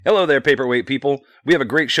Hello there, paperweight people. We have a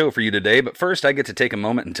great show for you today, but first I get to take a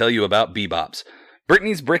moment and tell you about Bebop's.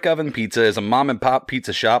 Brittany's Brick Oven Pizza is a mom-and-pop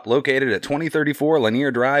pizza shop located at 2034 Lanier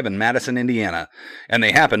Drive in Madison, Indiana, and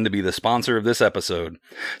they happen to be the sponsor of this episode.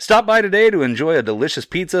 Stop by today to enjoy a delicious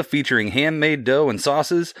pizza featuring handmade dough and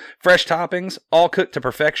sauces, fresh toppings, all cooked to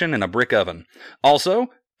perfection in a brick oven. Also,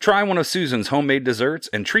 try one of Susan's homemade desserts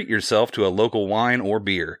and treat yourself to a local wine or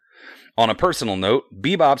beer. On a personal note,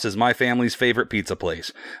 Bebop's is my family's favorite pizza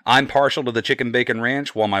place. I'm partial to the chicken bacon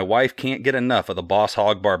ranch, while my wife can't get enough of the Boss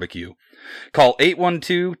Hog barbecue. Call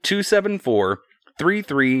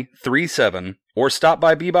 812-274-3337 or stop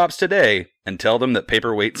by Bebop's today and tell them that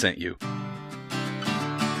Paperweight sent you.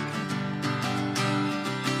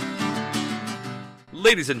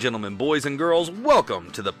 Ladies and gentlemen, boys and girls, welcome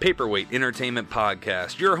to the Paperweight Entertainment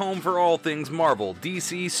Podcast, your home for all things Marvel,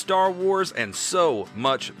 DC, Star Wars, and so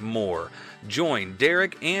much more. Join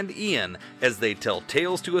Derek and Ian as they tell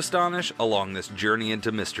tales to astonish along this journey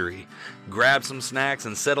into mystery. Grab some snacks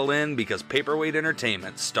and settle in because Paperweight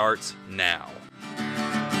Entertainment starts now.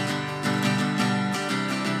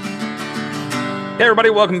 Hey everybody,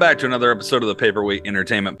 welcome back to another episode of the Paperweight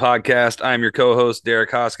Entertainment Podcast. I'm your co-host,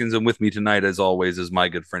 Derek Hoskins, and with me tonight, as always, is my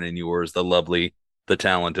good friend and yours, the lovely, the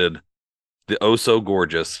talented, the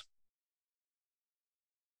oh-so-gorgeous.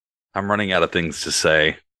 I'm running out of things to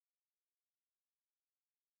say.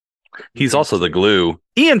 He's also the glue,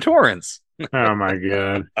 Ian Torrance. Oh my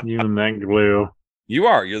God, you and that glue. You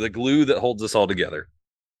are. You're the glue that holds us all together.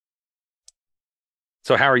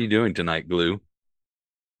 So how are you doing tonight, glue?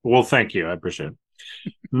 Well, thank you. I appreciate it.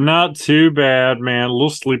 Not too bad, man. A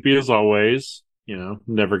little sleepy as always. You know,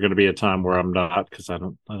 never going to be a time where I'm not, because I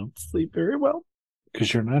don't sleep very well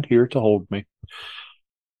because you're not here to hold me.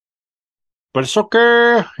 But it's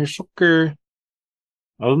okay. It's okay.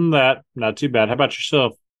 Other than that, not too bad. How about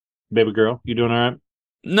yourself, baby girl? You doing all right?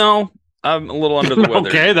 No, I'm a little under the weather.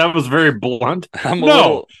 Okay, that was very blunt.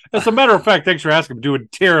 No, as a matter of fact, thanks for asking. I'm doing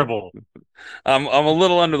terrible. I'm a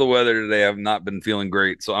little under the weather today. I've not been feeling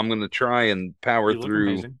great, so I'm going to try and power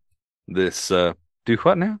through amazing. this. Do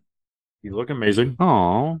what now? You look amazing.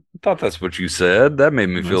 Oh, I thought that's what you said. That made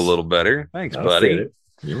me feel a little better. Thanks, buddy.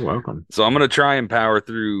 You're welcome. So I'm going to try and power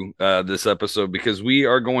through this episode because we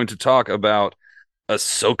are going to talk about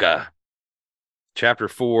Ahsoka, Chapter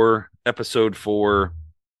 4, Episode 4.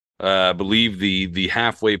 I believe the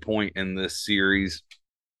halfway point in this series.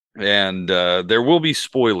 And there will be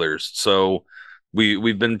spoilers, so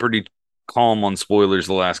we've been pretty calm on spoilers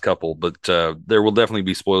the last couple, but there will definitely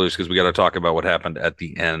be spoilers because we got to talk about what happened at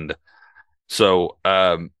the end. So,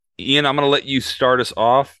 Ian, I'm going to let you start us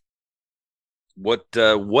off. What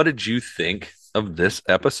did you think of this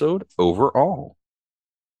episode overall?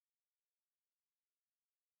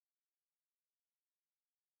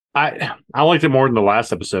 I liked it more than the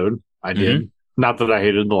last episode. I did. Not that I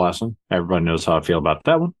hated the last one. Everybody knows how I feel about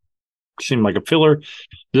that one. Seemed like a filler.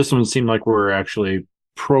 This one seemed like we're actually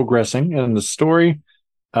progressing in the story.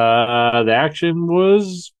 The action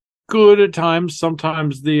was good at times.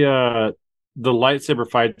 Sometimes the lightsaber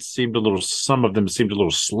fights some of them seemed a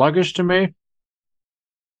little sluggish to me.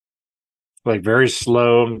 Like very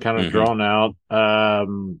slow and kind of drawn out.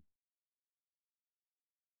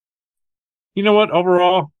 You know what?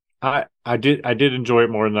 Overall, I did enjoy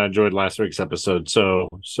it more than I enjoyed last week's episode. So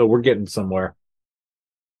we're getting somewhere.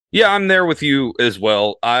 Yeah, I'm there with you as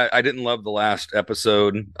well. I didn't love the last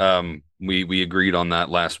episode. We agreed on that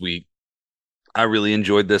last week. I really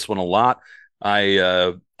enjoyed this one a lot.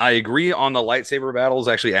 I agree on the lightsaber battles.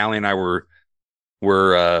 Actually, Allie and I were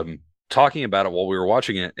talking about it while we were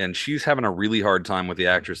watching it, and she's having a really hard time with the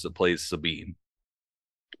actress that plays Sabine.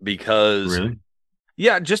 Because really?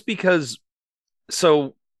 Yeah, just because.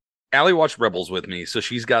 So Allie watched Rebels with me, so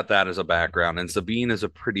she's got that as a background, and Sabine is a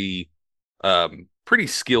pretty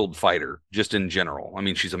skilled fighter just in general. I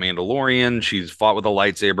mean, she's a Mandalorian. She's fought with a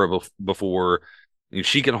lightsaber before.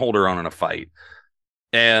 She can hold her own in a fight.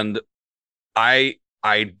 And I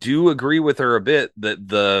do agree with her a bit that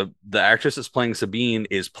the actress that's playing Sabine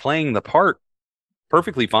is playing the part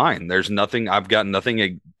perfectly fine. I've got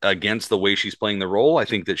nothing against the way she's playing the role. I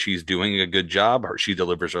think that she's doing a good job. She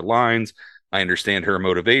delivers her lines. I understand her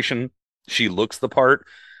motivation. She looks the part,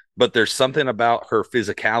 but there's something about her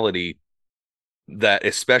physicality that,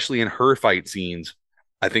 especially in her fight scenes,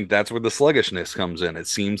 I think that's where the sluggishness comes in. It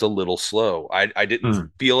seems a little slow. I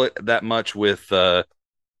didn't feel it that much with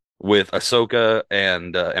Ahsoka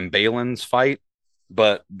and Balin's fight,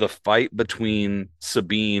 but the fight between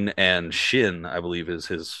Sabine and Shin, I believe is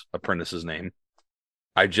his apprentice's name,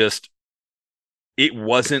 it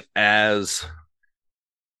wasn't as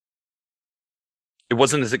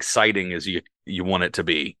exciting as you want it to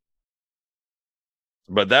be.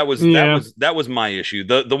 But that was that Yeah. was that was my issue.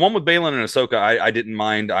 The one with Balin and Ahsoka, I didn't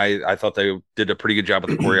mind. I thought they did a pretty good job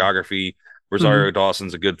with the choreography. Hmm. Rosario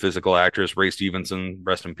Dawson's a good physical actress. Ray Stevenson,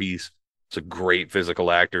 rest in peace. It's a great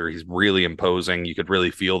physical actor. He's really imposing. You could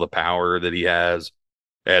really feel the power that he has.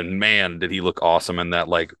 And man, did he look awesome in that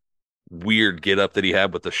like weird get up that he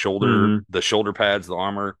had with Hmm. the shoulder pads, the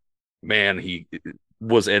armor. Man, he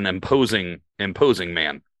was an imposing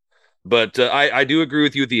man. But I do agree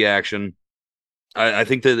with you with the action. I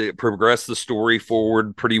think that it progressed the story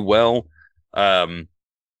forward pretty well. Um,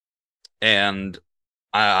 and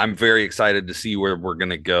I'm very excited to see where we're going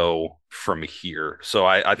to go from here. So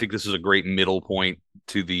I think this is a great middle point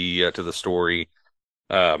to the story.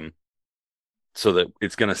 Um, so that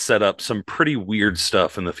it's going to set up some pretty weird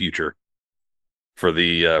stuff in the future for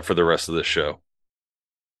the rest of the show.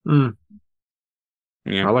 Mm,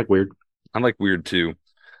 Yeah, I like weird. I like weird too.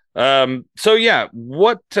 So yeah,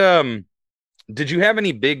 what did you have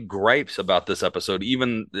any big gripes about this episode,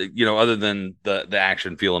 even other than the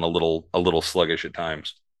action feeling a little sluggish at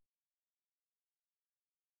times?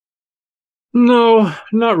 No,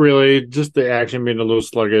 not really. Just the action being a little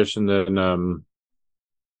sluggish, and then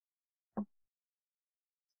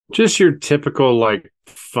just your typical like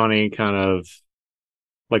funny kind of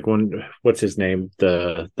like when what's his name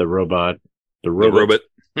the robot the The robot.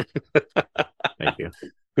 robot, Thank you.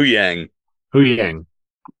 Hu Yang. Hu Yang.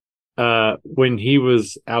 When he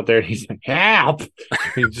was out there, he's like, help!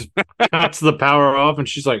 He just cuts the power off, and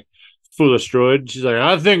she's like, foolish droid. She's like,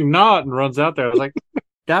 I think not, and runs out there. I was like,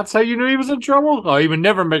 that's how you knew he was in trouble? Oh, he would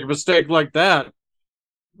never make a mistake like that.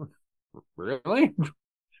 Really?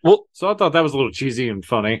 Well, So I thought that was a little cheesy and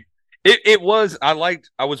funny. it was. I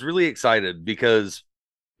was really excited because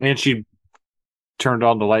And she turned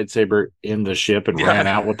on the lightsaber in the ship and ran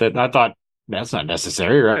yeah, out with it. And I thought, that's not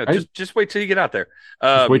necessary, yeah. right? Just wait till you get out there.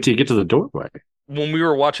 Just wait till you get to the doorway. When we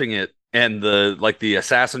were watching it and the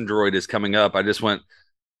assassin droid is coming up, I just went,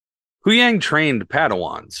 Hu Yang trained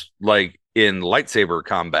Padawans like in lightsaber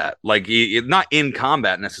combat, like not in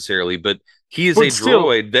combat necessarily, but he is a But still,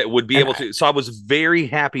 droid that would be and able to. So I was very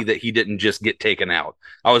happy that he didn't just get taken out.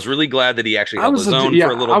 I was really glad that he actually held his own yeah,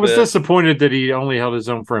 for a little I was bit. disappointed that he only held his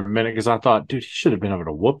own for a minute because I thought, dude, he should have been able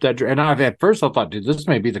to whoop that. And at first I thought, dude, this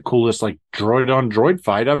may be the coolest like droid on droid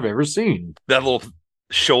fight I've ever seen. That little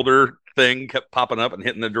shoulder thing kept popping up and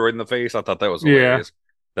hitting the droid in the face. I thought that was Yeah. hilarious.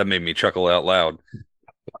 That made me chuckle out loud.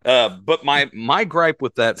 But my gripe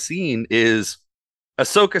with that scene is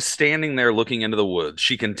Ahsoka standing there looking into the woods.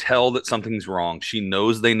 She can tell that something's wrong. She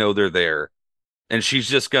knows they know they're there, and she's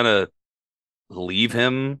just gonna leave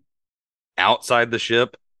him outside the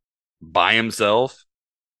ship by himself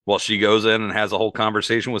while she goes in and has a whole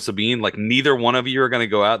conversation with Sabine. Like neither one of you are gonna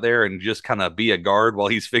go out there and just kind of be a guard while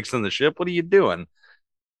he's fixing the ship. What are you doing?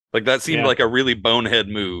 Like that seemed Yeah. like a really bonehead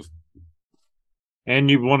move.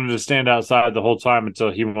 And you wanted to stand outside the whole time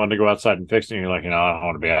until he wanted to go outside and fix it. And you're like, I don't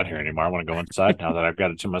want to be out here anymore. I want to go inside now that I've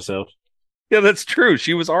got it to myself. Yeah, that's true.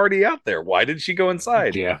 She was already out there. Why did she go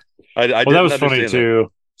inside? Yeah. I Well, that didn't was funny understand that.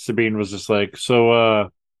 too. Sabine was just like, so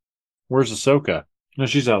where's Ahsoka? No,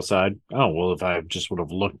 she's outside. Oh, well, if I just would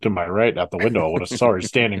have looked to my right out the window, I would have saw her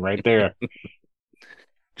standing right there.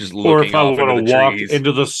 Just Or if looking I off would into the have walked trees.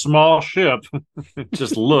 into the small ship,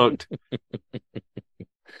 just looked.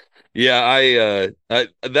 Yeah,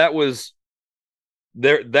 that was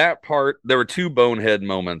there that part there were two bonehead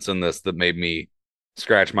moments in this that made me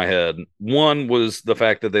scratch my head. One was the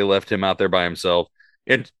fact that they left him out there by himself.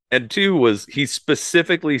 And two was he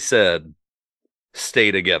specifically said, stay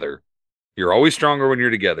together. You're always stronger when you're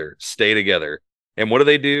together. Stay together. And what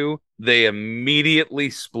do? They immediately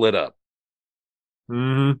split up.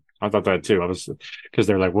 Mm-hmm. I thought that too. I was because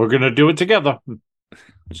they're like, we're gonna do it together.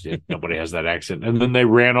 Nobody has that accent, and then they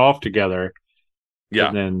ran off together. Yeah.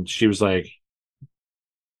 And then she was like,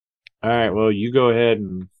 "All right, well, you go ahead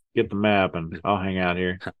and get the map, and I'll hang out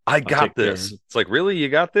here. I I'll got take care of this. it." It's like, really? You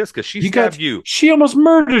got this? Because she You got. stabbed you. She almost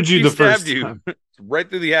murdered you She the stabbed first you time. right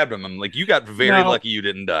through the abdomen. Like, you got very Now, lucky you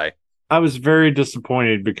didn't die. I was very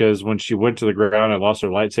disappointed because when she went to the ground and lost her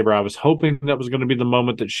lightsaber, I was hoping that was going to be the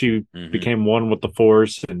moment that she Mm-hmm. became one with the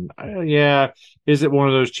Force. And yeah, is it one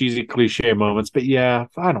of those cheesy cliche moments? But yeah,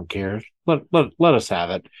 I don't care. Let us have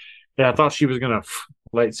it. Yeah, I thought she was going to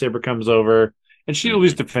lightsaber comes over and she'd at Mm-hmm.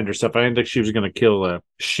 least defend herself. I didn't think she was going to kill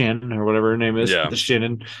Shin or whatever her name is, Yeah. the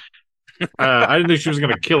Shinnin. I didn't think she was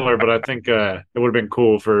going to kill her, but I think it would have been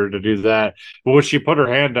cool for her to do that. But when she put her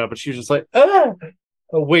hand up and she was just like, ah!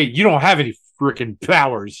 Oh, wait, you don't have any freaking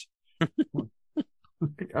powers.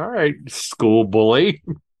 All right, school bully.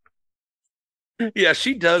 Yeah,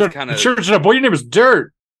 she does kind of. Church it up, boy. Your name is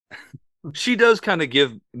Dirt. she does kind of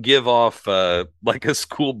give off like a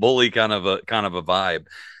school bully kind of a vibe.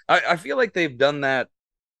 I feel like they've done that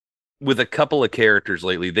with a couple of characters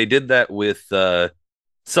lately. They did that with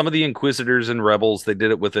some of the Inquisitors and Rebels. They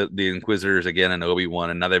did it with the Inquisitors again in Obi-Wan,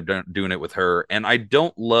 and now they've done doing it with her. And I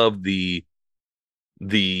don't love the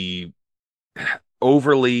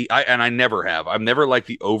overly and I never have. I've never liked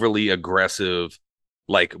the overly aggressive,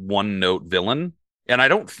 like one note villain. And I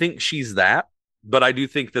don't think she's that, but I do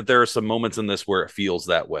think that there are some moments in this where it feels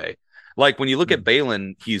that way. Like when you look at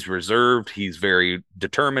Balin, he's reserved, he's very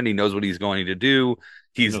determined, he knows what he's going to do.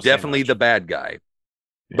 He He's don't say definitely much. the bad guy,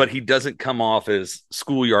 Yeah. but he doesn't come off as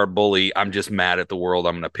schoolyard bully. I'm just mad at the world.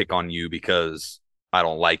 I'm going to pick on you because I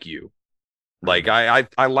don't like you. Like Mhm.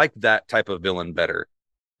 I like that type of villain better.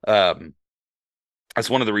 Um, that's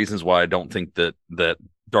one of the reasons why I don't think that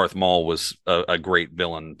Darth Maul was a great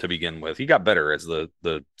villain to begin with. He got better as the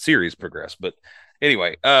series progressed, but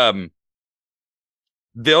anyway,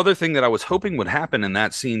 the other thing that I was hoping would happen in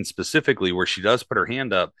that scene specifically, where she does put her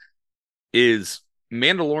hand up, is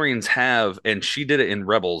Mandalorians have, and she did it in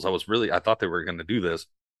Rebels. I thought they were going to do this.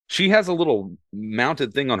 She has a little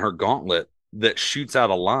mounted thing on her gauntlet that shoots out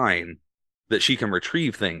a line that she can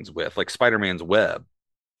retrieve things with, like Spider-Man's web.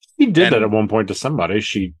 He did that at And one point to somebody.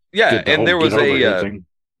 She yeah, did the and whole get over here thing.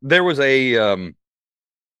 there was a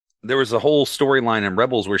there was a whole storyline in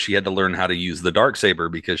Rebels where she had to learn how to use the dark saber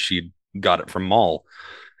because she got it from Maul,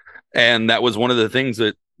 and that was one of the things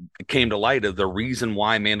that came to light of the reason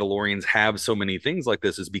why Mandalorians have so many things like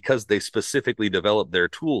this is because they specifically developed their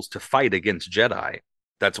tools to fight against Jedi.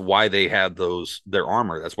 That's why they had their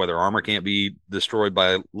armor. That's why their armor can't be destroyed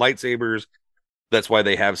by lightsabers. That's why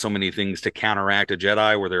they have so many things to counteract a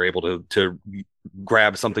Jedi, where they're able to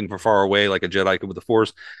grab something from far away, like a Jedi could with the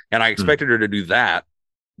Force. And I Hmm. expected her to do that,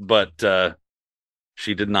 but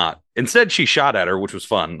she did not. Instead, she shot at her, which was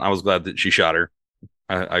fun. I was glad that she shot her.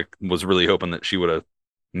 I was really hoping that she would have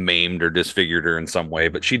maimed or disfigured her in some way,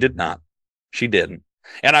 but she did not. She didn't.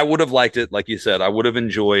 And I would have liked it, like you said, I would have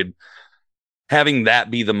enjoyed having that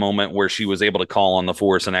be the moment where she was able to call on the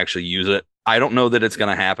Force and actually use it. I don't know that it's going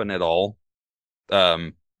to happen at all.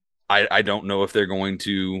 Um, I don't know if they're going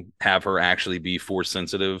to have her actually be Force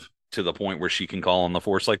sensitive to the point where she can call on the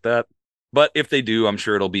Force like that. But if they do, I'm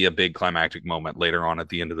sure it'll be a big climactic moment later on at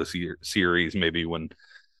the end of the series, maybe when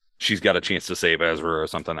she's got a chance to save Ezra or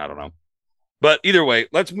something. I don't know. But either way,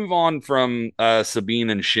 let's move on from Sabine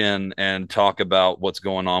and Shin and talk about what's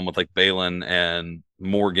going on with like Balin and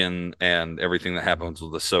Morgan and everything that happens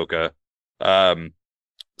with Ahsoka. Um,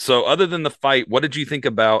 so, other than the fight, what did you think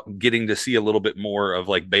about getting to see a little bit more of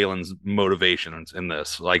like Balin's motivations in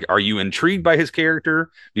this? Like, are you intrigued by his character?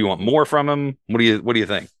 Do you want more from him? What do you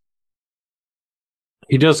think?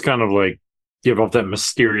 He does kind of like give off that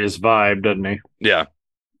mysterious vibe, doesn't he? Yeah.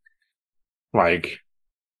 Like,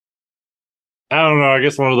 I don't know. I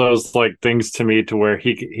guess one of those like things to me to where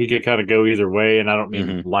he could kind of go either way, and I don't mean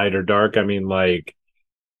Hmm. light or dark. I mean like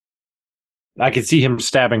I could see him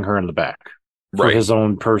stabbing her in the back for Right. his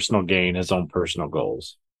own personal gain, his own personal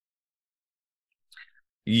goals.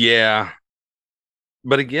 Yeah.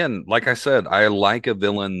 But again, like I said, I like a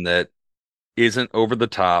villain that isn't over the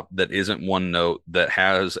top, that isn't one note, that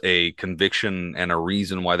has a conviction and a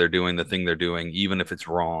reason why they're doing the thing they're doing, even if it's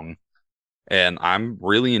wrong. And I'm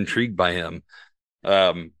really intrigued by him.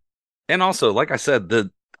 Um, and also, like I said,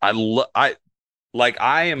 I like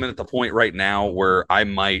I am at the point right now where I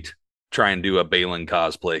might try and do a Balin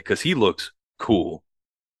cosplay because he looks cool.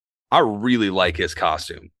 I really like his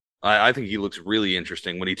costume. I think he looks really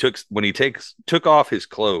interesting when he took off his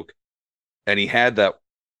cloak and he had that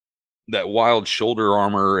wild shoulder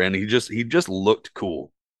armor and he just looked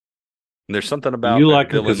cool. And there's something about You that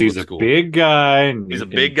like him because villain he's looks a cool. big guy and He's he a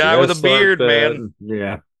can big guy with a dress like beard, man. that.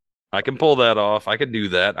 Yeah. I can pull that off. I can do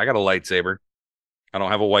that. I got a lightsaber. I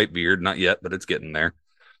don't have a white beard, not yet, but it's getting there.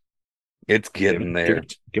 It's Give it, getting there.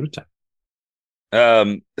 give it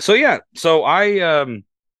time. So yeah, so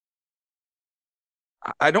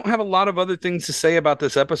I don't have a lot of other things to say about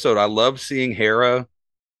this episode. I love seeing Hera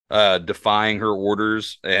defying her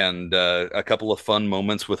orders and a couple of fun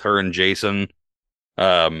moments with her and Jason.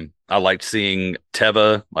 I liked seeing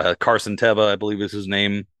Teva, Carson Teva, I believe is his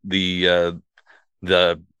name, the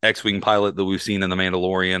X-wing pilot that we've seen in The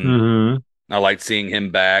Mandalorian. Mm-hmm. I liked seeing him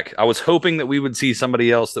back. I was hoping that we would see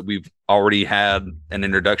somebody else that we've already had an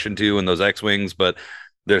introduction to in those X-wings, but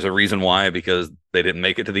there's a reason why, because they didn't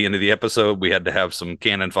make it to the end of the episode. We had to have some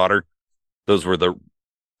cannon fodder. Those were the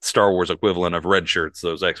Star Wars equivalent of red shirts,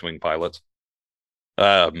 those X-wing pilots.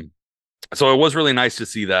 Um, so it was really nice to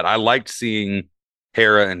see that. I liked seeing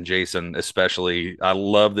Hera and Jason, especially. I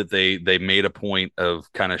love that they made a point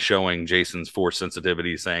of kind of showing Jason's force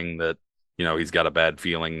sensitivity, saying that he's got a bad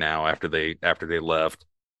feeling now after they left.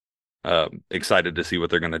 Excited to see what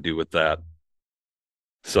they're going to do with that.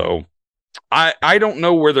 So I don't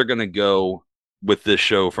know where they're going to go with this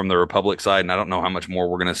show from the Republic side, and I don't know how much more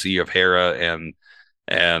we're going to see of Hera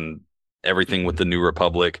and everything with the New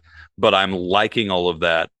Republic. But I'm liking all of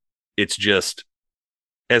that. It's just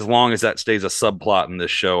as long as that stays a subplot in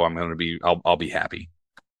this show, I'll be happy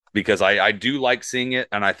because I do like seeing it,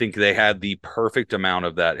 and I think they had the perfect amount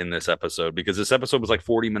of that in this episode because this episode was like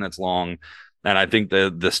 40 minutes long, and I think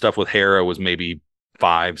the stuff with Hera was maybe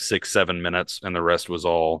 5, 6, 7 minutes, and the rest was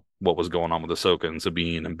all what was going on with Ahsoka and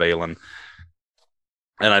Sabine and Balin,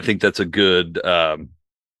 and I think that's a good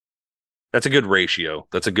ratio.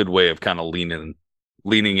 That's a good way of kind of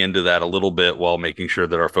leaning into that a little bit while making sure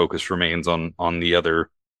that our focus remains on the other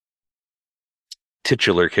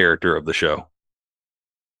titular character of the show.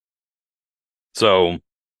 So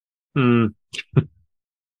Hmm.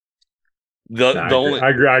 the I the agree. only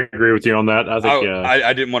I agree with you on that. I think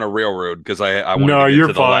I didn't want to railroad because I wanted to no, get you're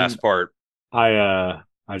to the fine. last part.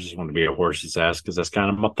 I just want to be a horse's ass because that's kind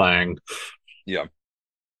of my thing. Yeah,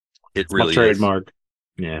 it It's my really is. trademark.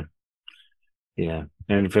 Yeah, yeah.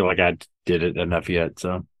 And I feel like I did it enough yet.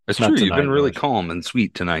 So It's true. not You've tonight, been really anyways. calm and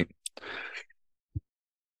sweet tonight.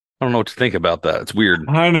 I don't know what to think about that. It's weird.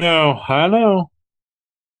 I know. I know.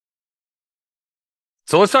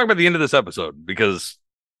 So let's talk about the end of this episode because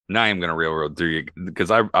now I'm going to railroad through you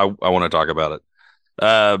because I want to talk about it.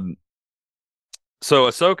 So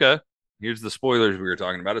Ahsoka, here's the spoilers we were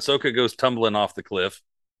talking about. Ahsoka goes tumbling off the cliff,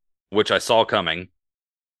 which I saw coming.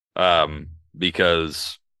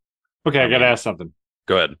 Because Okay, I I gotta mean, ask something.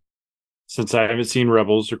 go ahead. Since I haven't seen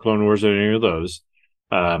Rebels or Clone Wars or any of those,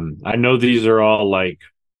 I know these are all like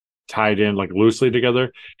tied in like loosely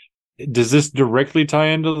together. Does this directly tie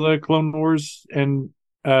into the Clone Wars and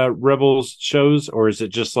Rebels shows, or is it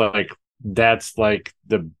just like that's like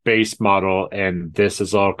the base model and this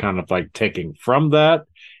is all kind of like taking from that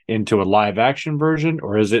into a live action version,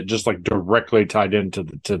 or is it just like directly tied into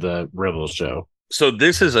the Rebels show? So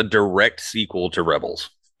this is a direct sequel to Rebels.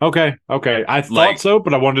 Okay. I thought Like, so,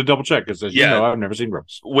 but I wanted to double check because, as you yeah, know, I've never seen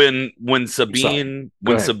Rebels. when Sorry. Sabine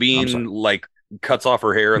Go when ahead. I'm Sabine sorry. like cuts off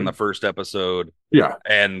her hair in the first episode Yeah.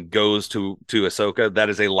 and goes to Ahsoka, that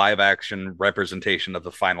is a live action representation of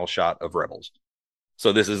the final shot of Rebels.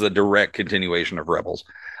 So this is a direct continuation of Rebels.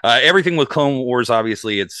 Everything with Clone Wars,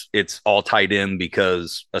 obviously, it's all tied in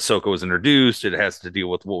because Ahsoka was introduced. It has to deal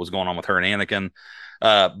with what was going on with her and Anakin.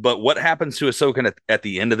 But what happens to Ahsoka at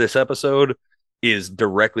the end of this episode is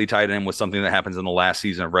directly tied in with something that happens in the last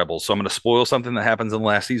season of Rebels. So I'm going to spoil something that happens in the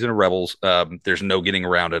last season of Rebels. There's no getting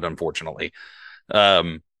around it, unfortunately.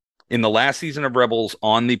 Um, in the last season of Rebels,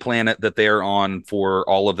 on the planet that they are on for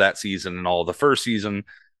all of that season and all of the first season,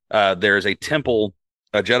 there is a temple,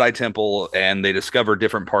 a Jedi temple, and they discover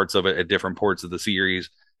different parts of it at different parts of the series.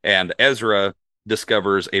 And Ezra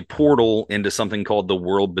discovers a portal into something called the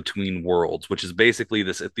world between worlds, which is basically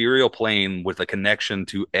this ethereal plane with a connection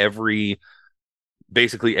to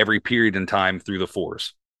basically every period in time through the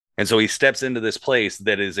Force. And so he steps into this place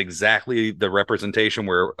that is exactly the representation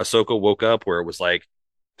where Ahsoka woke up, where it was like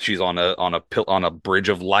she's on a bridge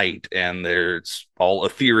of light, and there's all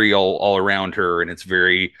ethereal all around her, and it's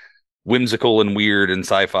very whimsical and weird and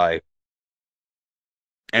sci-fi.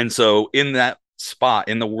 And so in that spot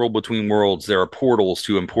in the world between worlds, there are portals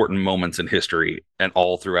to important moments in history and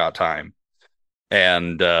all throughout time.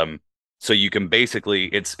 And so you can basically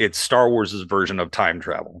it's Star Wars's version of time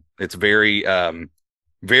travel. It's very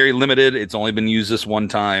limited. It's only been used this one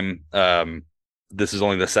time. This is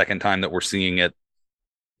only the second time that we're seeing it,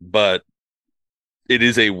 but it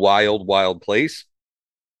is a wild place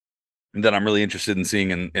that I'm really interested in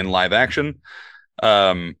seeing in live action.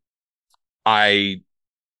 Um, I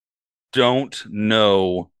don't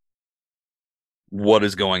know what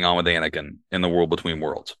is going on with Anakin in the world between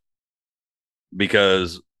worlds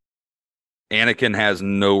because Anakin has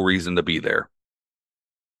no reason to be there.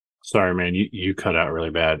 Sorry, man. You cut out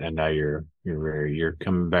really bad, and now you're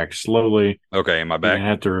coming back slowly. Okay, am I You're back? gonna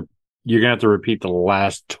have to you're gonna have to repeat the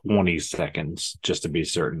last 20 seconds just to be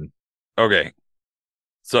certain. Okay.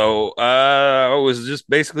 So I was just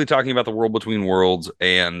basically talking about the world between worlds,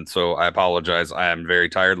 and so I apologize. I am very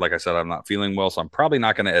tired. Like I said, I'm not feeling well, so I'm probably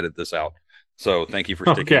not going to edit this out. So thank you for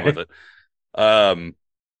sticking with Okay. it. Um,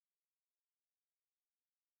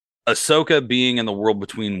 Ahsoka being in the world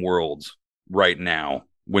between worlds right now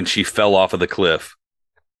when she fell off of the cliff,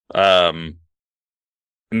 um,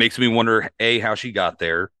 it makes me wonder, A, how she got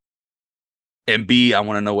there, And B, I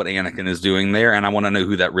want to know what Anakin is doing there, and I want to know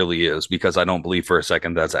who that really is because I don't believe for a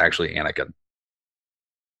second that's actually Anakin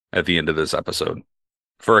at the end of this episode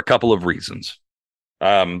for a couple of reasons.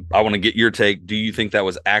 I want to get your take. Do you think that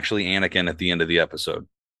was actually Anakin at the end of the episode?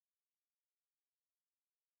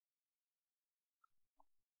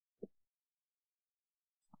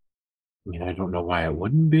 I mean, I don't know why it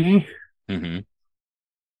wouldn't be Mm-hmm.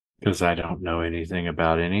 because I don't know anything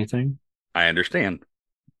about anything. I understand.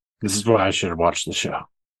 This is why I should have watched the show.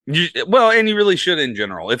 Well, and you really should in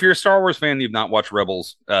general. If you're a Star Wars fan, you've not watched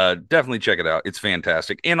Rebels, definitely check it out. It's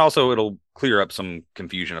fantastic, and also it'll clear up some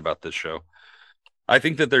confusion about this show. I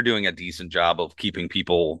think that they're doing a decent job of keeping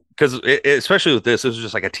people because, especially with this was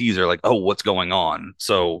just like a teaser, like, oh, what's going on?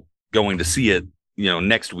 So going to see it,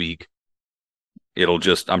 next week,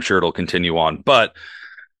 I'm sure it'll continue on. But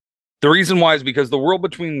the reason why is because the world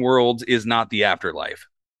between worlds is not the afterlife.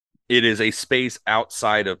 It is a space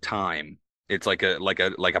outside of time. It's like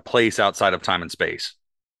a place outside of time and space.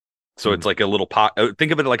 So it's like a little pocket.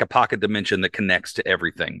 Think of it like a pocket dimension that connects to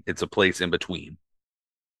everything. It's a place in between.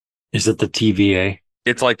 Is it the TVA?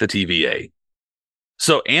 It's like the TVA.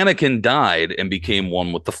 So Anakin died and became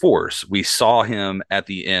one with the Force. We saw him at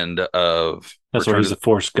the end of That's where he's a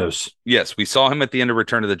Force ghost. Yes, we saw him at the end of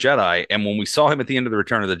Return of the Jedi. And when we saw him at the end of the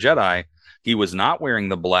Return of the Jedi, he was not wearing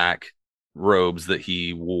the black robes that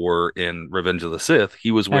he wore in Revenge of the Sith.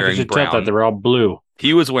 He was wearing brown. That they were all blue.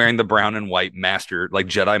 He was wearing the brown and white master, like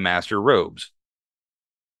Jedi Master robes,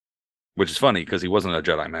 which is funny because he wasn't a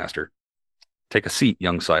Jedi Master. Take a seat,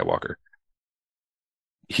 young Skywalker.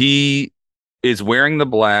 He is wearing the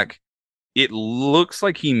black. It looks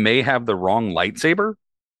like he may have the wrong lightsaber.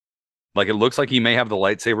 Like it looks like he may have the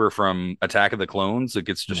lightsaber from Attack of the Clones that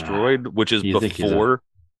gets destroyed, which is before.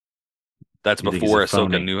 That's before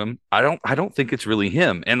Ahsoka knew him. I don't think it's really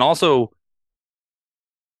him. And also,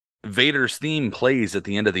 Vader's theme plays at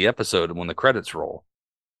the end of the episode when the credits roll.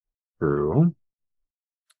 True.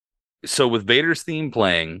 So with Vader's theme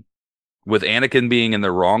playing, with Anakin being in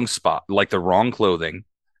the wrong spot, like the wrong clothing,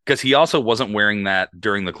 because he also wasn't wearing that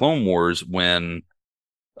during the Clone Wars when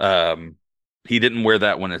he didn't wear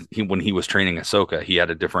that when he was training Ahsoka. He had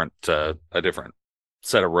a different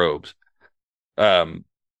set of robes.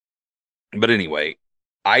 But anyway,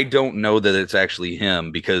 I don't know that it's actually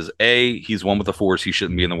him because A, he's one with the Force. He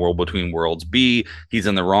shouldn't be in the world between worlds. B, he's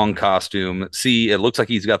in the wrong costume. C, it looks like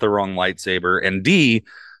he's got the wrong lightsaber. And D,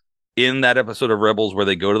 in that episode of Rebels where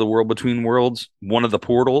they go to the world between worlds, one of the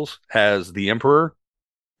portals has the Emperor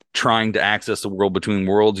trying to access the world between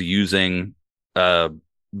worlds using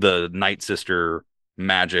the Night Sister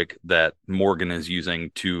magic that Morgan is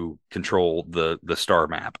using to control the star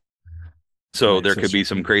map. So there could be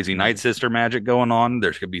some crazy Night Sister magic going on.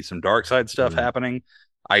 There could be some dark side stuff happening.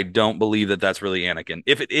 I don't believe that that's really Anakin.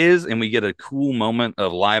 If it is, and we get a cool moment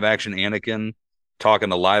of live action Anakin talking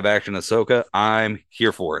to live action Ahsoka, I'm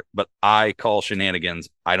here for it. But I call shenanigans.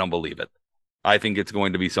 I don't believe it. I think it's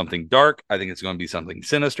going to be something dark. I think it's going to be something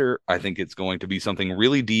sinister. I think it's going to be something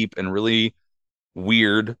really deep and really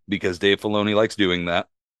weird because Dave Filoni likes doing that.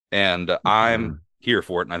 And I'm here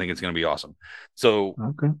for it. And I think it's going to be awesome. So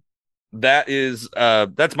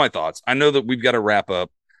that's my thoughts. I know that we've got to wrap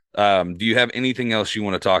up. Do you have anything else you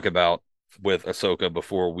want to talk about with Ahsoka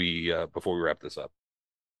before we wrap this up?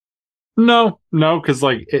 No, because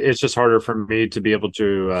like it's just harder for me to be able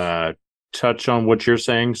to touch on what you're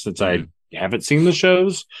saying since I haven't seen the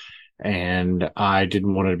shows, and I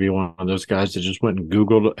didn't want to be one of those guys that just went and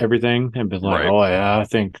Googled everything and been like, oh yeah, I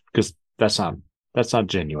think because that's not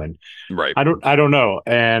genuine, right? I don't know,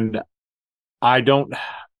 and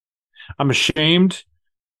I'm ashamed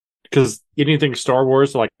because anything Star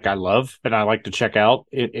Wars, like I love and I like to check out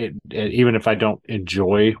it even if I don't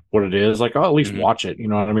enjoy what it is, like I'll at least watch it. You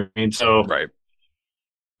know what I mean? So, right.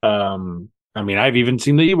 I mean, I've even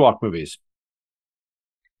seen the Ewok movies.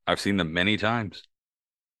 I've seen them many times.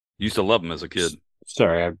 Used to love them as a kid.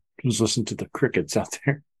 Sorry, I was listening to the crickets out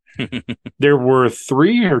there. There were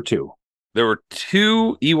 3 or 2. There were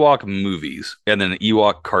 2 Ewok movies and then an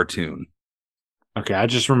Ewok cartoon. Okay, I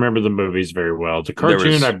just remember the movies very well. The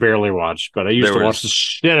cartoon I barely watched, but I used to watch the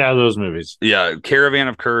shit out of those movies. Yeah, Caravan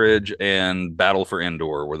of Courage and Battle for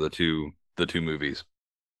Endor were the two movies.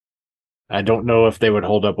 I don't know if they would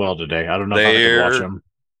hold up well today. I don't know if I could watch them.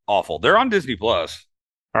 Awful. They're on Disney Plus.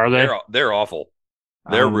 Are they? They're awful.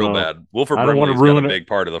 They're real bad. Wilford Brimley's got a big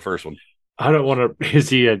part of the first one. I don't want to. Is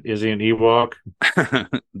he an Ewok?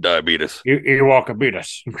 Diabetes.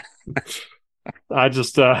 Ewokabetes. I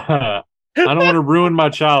just. I don't want to ruin my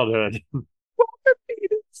childhood.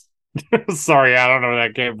 Sorry, I don't know where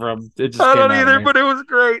that came from. It just I don't either, but it was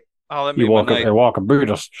great. Oh, that made my night.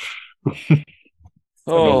 Ewokabetes. I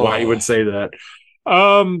don't know why you would Oh, say that.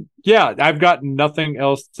 Yeah, I've got nothing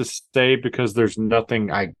else to say because there's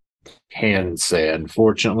nothing I can say,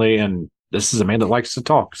 unfortunately. And this is a man that likes to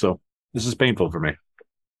talk, so this is painful for me.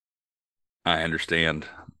 I understand,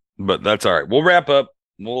 but that's all right. We'll wrap up.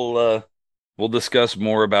 We'll discuss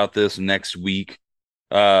more about this next week.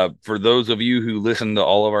 For those of you who listen to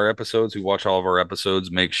all of our episodes, who watch all of our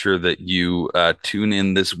episodes, make sure that you tune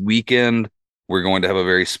in this weekend. We're going to have a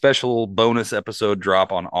very special bonus episode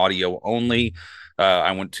drop on audio only.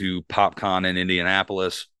 I went to PopCon in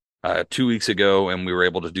Indianapolis 2 weeks ago, and we were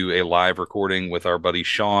able to do a live recording with our buddy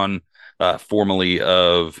Sean, formerly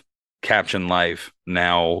of Caption Life,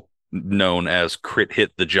 now known as Crit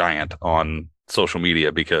Hit the Giant on social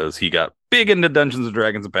media because he got big into Dungeons and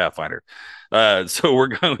Dragons and Pathfinder. So we're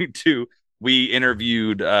going to we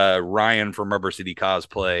interviewed Ryan from Rubber City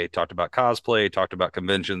Cosplay, talked about cosplay, talked about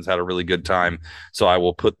conventions, had a really good time. So I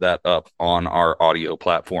will put that up on our audio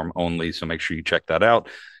platform only. So make sure you check that out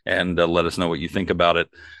and let us know what you think about it.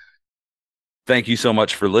 Thank you so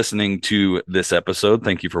much for listening to this episode.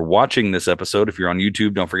 Thank you for watching this episode. If you're on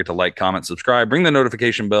YouTube, don't forget to like, comment, subscribe, ring the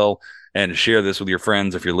notification bell, and share this with your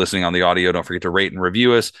friends. If you're listening on the audio, don't forget to rate and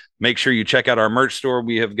review us. Make sure you check out our merch store.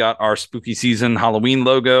 We have got our spooky season Halloween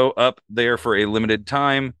logo up there for a limited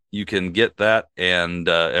time. You can get that and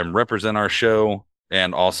represent our show,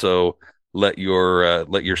 and also let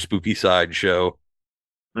your spooky side show,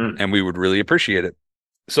 and we would really appreciate it.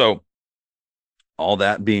 So, all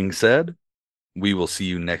that being said, we will see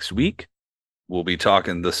you next week. We'll be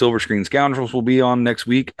talking. The Silver Screen Scoundrels will be on next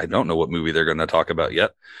week. I don't know what movie they're going to talk about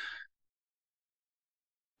yet,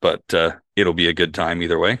 but it'll be a good time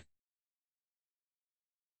either way.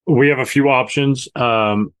 We have a few options.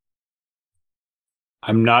 I'm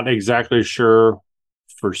not exactly sure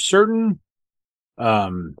for certain.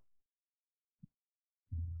 But,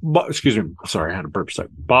 excuse me. Sorry, I had a burp sec.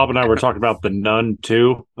 Bob and I were talking about The Nun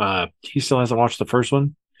too. He still hasn't watched the first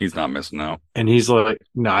one. He's not missing out. And he's like,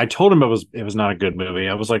 no, I told him it was not a good movie.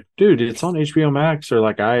 I was like, dude, it's on HBO Max or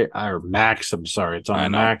or Max. I'm sorry, it's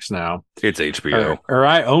on Max now. It's HBO. Or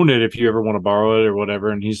I own it if you ever want to borrow it or whatever.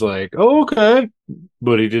 And he's like, oh, okay,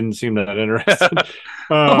 but he didn't seem that interested.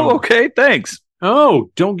 Oh, okay, thanks. Oh,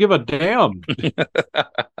 don't give a damn. And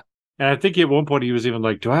I think at one point he was even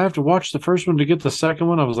like, do I have to watch the first one to get the second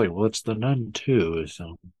one? I was like, well, it's The Nun too,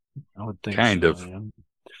 so I would think kind so, of. yeah.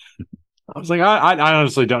 I was like, I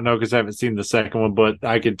honestly don't know because I haven't seen the second one, but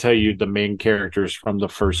I can tell you the main characters from the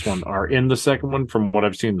first one are in the second one from what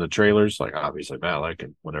I've seen in the trailers. Like obviously Malik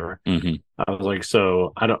and whatever. Mm-hmm. I was like,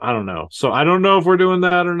 so I don't know. So I don't know if we're doing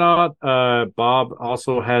that or not. Bob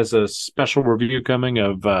also has a special review coming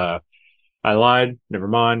of I lied. Never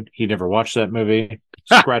mind. He never watched that movie.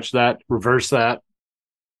 Scratch that. Reverse that.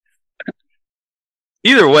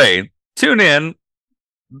 Either way, tune in.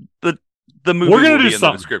 The movie We're gonna will do be in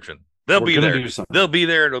something. the description. They'll be there. They'll be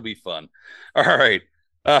there. It'll be fun. All right.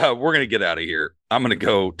 We're going to get out of here. I'm going to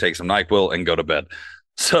go take some NyQuil and go to bed.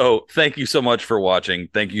 So thank you so much for watching.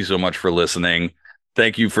 Thank you so much for listening.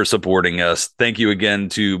 Thank you for supporting us. Thank you again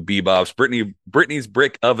to Bebop's Brittany's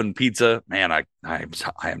Brick Oven Pizza. Man, I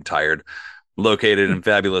am tired. Located in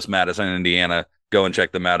fabulous Madison, Indiana. Go and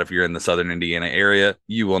check them out if you're in the Southern Indiana area.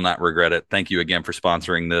 You will not regret it. Thank you again for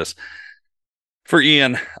sponsoring this. For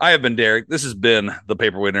Ian, I have been Derek. This has been the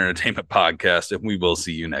Paperweight Entertainment Podcast, and we will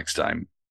see you next time.